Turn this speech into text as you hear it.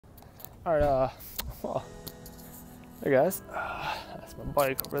All right, well, hey guys, that's my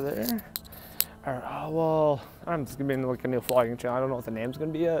bike over there. All right, well, I'm just gonna be in like a new vlogging channel. I don't know what the name's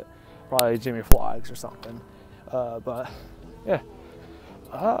gonna be yet. Probably Jimmy Vlogs or something. But yeah,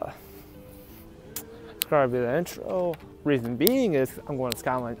 it's gonna be the intro. Reason being is I'm going to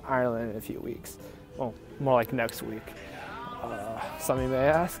Scotland, Ireland in a few weeks. Well, more like next week. Some of you may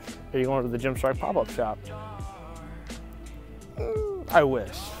ask, are you going to the Gymshark pop-up shop? I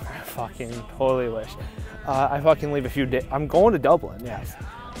wish. I fucking totally wish. I fucking leave a few days. I'm going to Dublin, yes,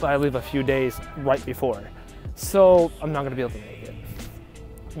 but I leave a few days right before, so I'm not gonna be able to make it.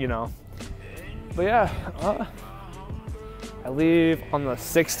 You know. But yeah, I leave on the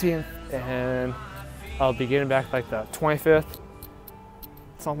 16th, and I'll be getting back like the 25th,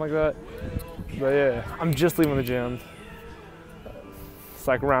 something like that. But yeah, I'm just leaving the gym. It's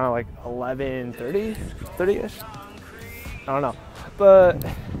like around like 11:30, 30ish. I don't know, but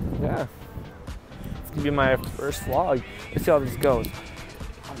yeah, it's gonna be my first vlog. Let's see how this goes.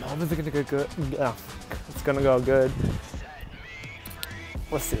 I'm hoping it's gonna go good. Yeah, it's gonna go good.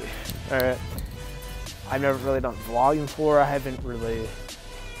 Let's see. All right, I've never really done vlogging before. I haven't really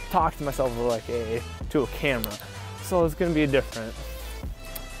talked to myself like to a camera, so it's gonna be different.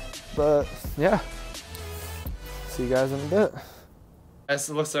 But yeah, see you guys in a bit. Guys,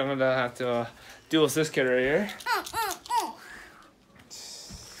 it looks like I'm gonna have to deal with this kid right here.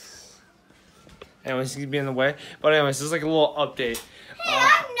 Anyways, he's gonna be in the way. But anyways, this is like a little update. Hey,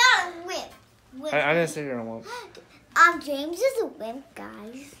 I'm not a wimp. I didn't say you're a wimp. James is a wimp,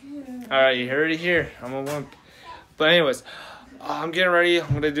 guys. Alright, you heard it here. I'm a wimp. But anyways, I'm getting ready.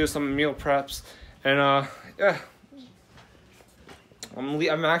 I'm gonna do some meal preps. And yeah.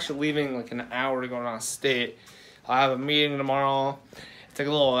 I'm actually leaving like an hour to go down state. I have a meeting tomorrow. It's like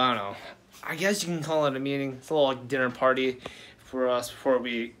a little, I don't know, I guess you can call it a meeting. It's a little like dinner party for us before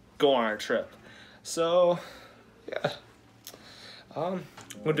we go on our trip. So, yeah. I'm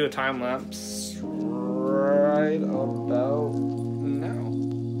gonna do a time lapse right about now.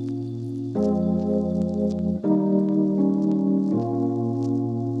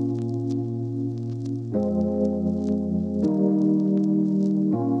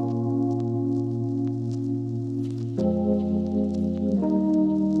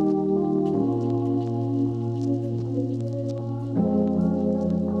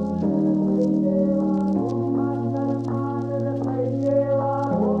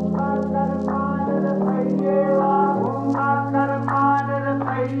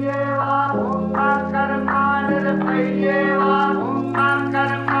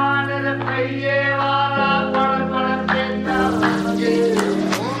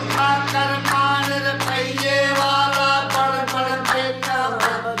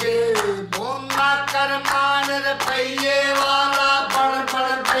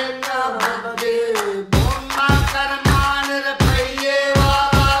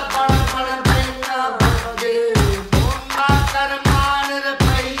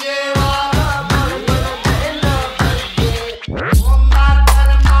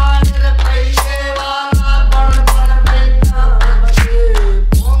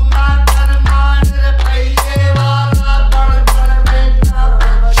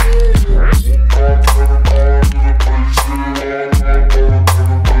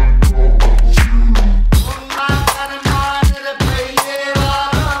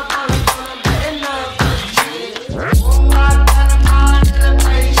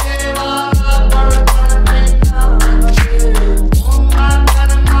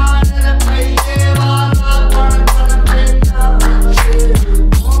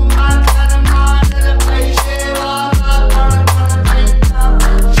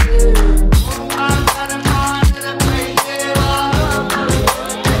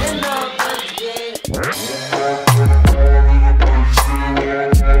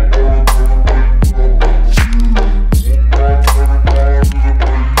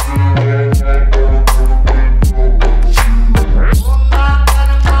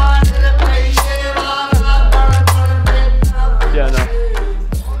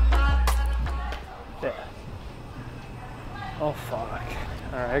 Oh fuck.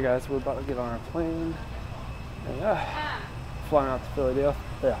 Alright guys, we're about to get on our plane. And yeah, flying out to Philadelphia.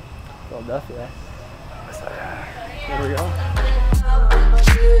 Yeah, Philadelphia. So yeah, here we go.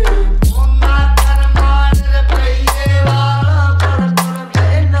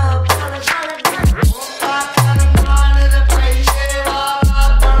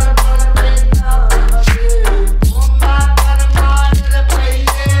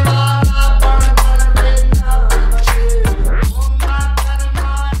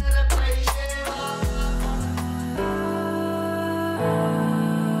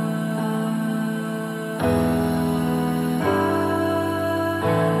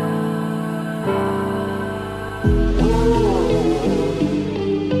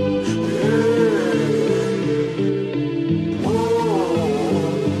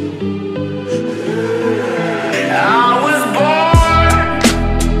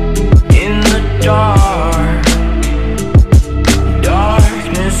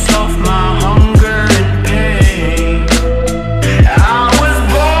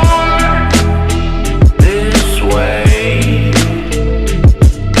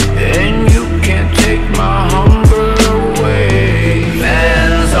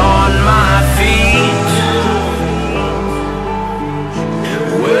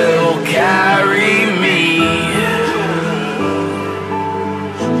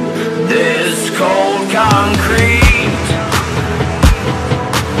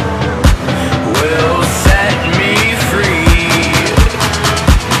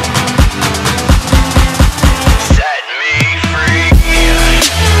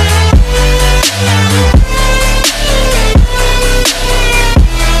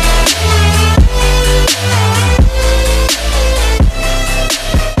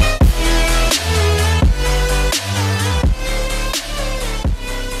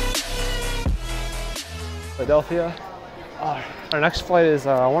 Philadelphia. Our next flight is,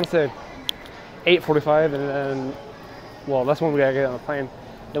 I want to say 8:45, and then, well, that's when we gotta get on the plane.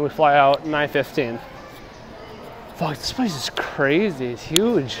 Then we fly out 9:15. Fuck, this place is crazy. It's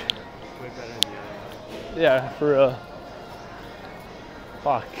huge. Way better than the other one. Yeah, for real.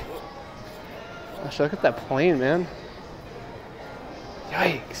 Fuck. Gosh, look at that plane, man.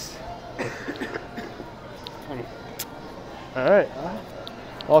 Yikes. Alright. Well,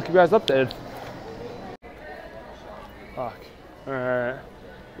 I'll keep you guys updated. Fuck. Alright.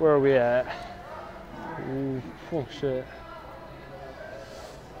 Where are we at? Ooh, oh shit.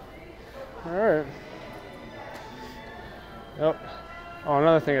 Alright. Yep. Oh,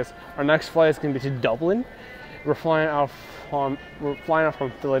 another thing is, our next flight is gonna be to Dublin. We're flying out from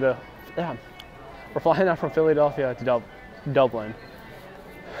Philadelphia. Yeah. We're flying out from Philadelphia to Dublin.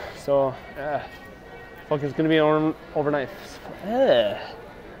 So, yeah. Fuck, it's gonna be an overnight. I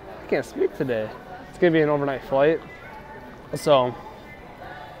can't speak today. It's gonna be an overnight flight. So,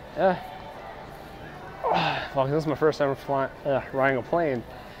 yeah. Fuck, this is my first time riding a plane.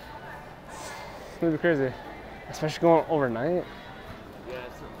 It's gonna be crazy, especially going overnight. Yeah,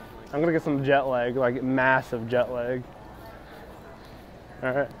 it's not I'm gonna get some jet lag, like massive jet lag. All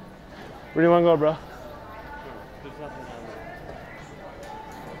right, where do you wanna go, bro? there's nothing on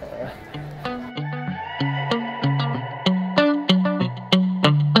there.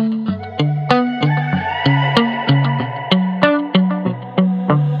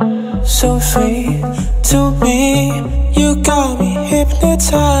 So sweet to me, you got me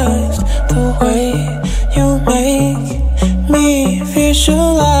hypnotized. The way you make me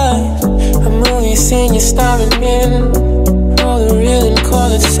visualize a movie scene you're starring in. Roll the reel and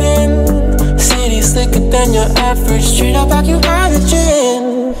call it sin. City slicker than your average, straight up like you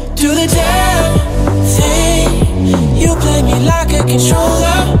hydrogen. Do the damn thing, you play me like a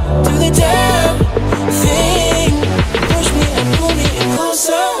controller. Do the damn